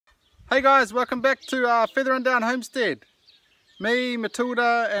Hey guys, welcome back to Feathering Down Homestead. Me,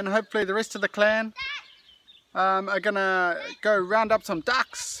 Matilda and hopefully the rest of the clan are gonna go round up some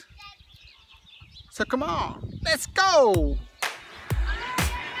ducks. So come on, let's go!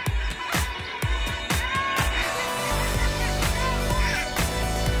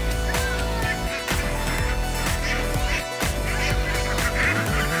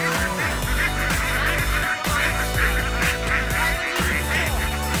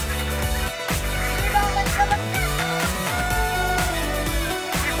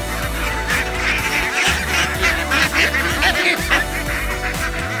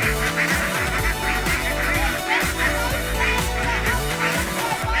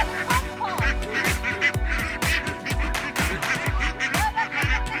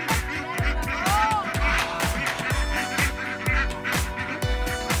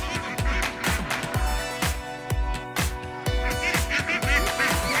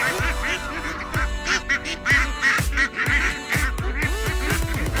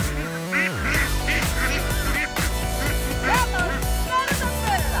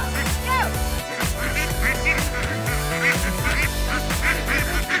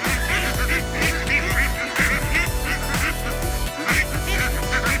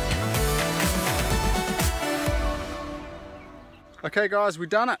 Okay guys, we've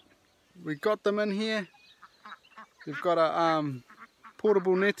done it. We got them in here. We've got a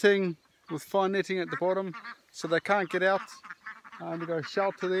portable netting with fine netting at the bottom so they can't get out. We've got a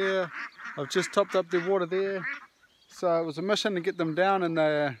shelter there. I've just topped up their water there. So it was a mission to get them down, and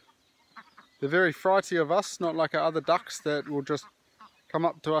they're very frighty of us, not like our other ducks that will just come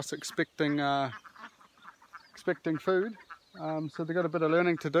up to us expecting food. So they've got a bit of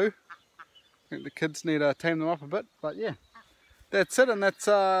learning to do. I think the kids need to tame them up a bit, but yeah. That's it, and that's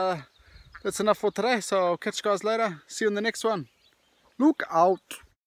enough for today. So I'll catch you guys later. See you in the next one. Look out!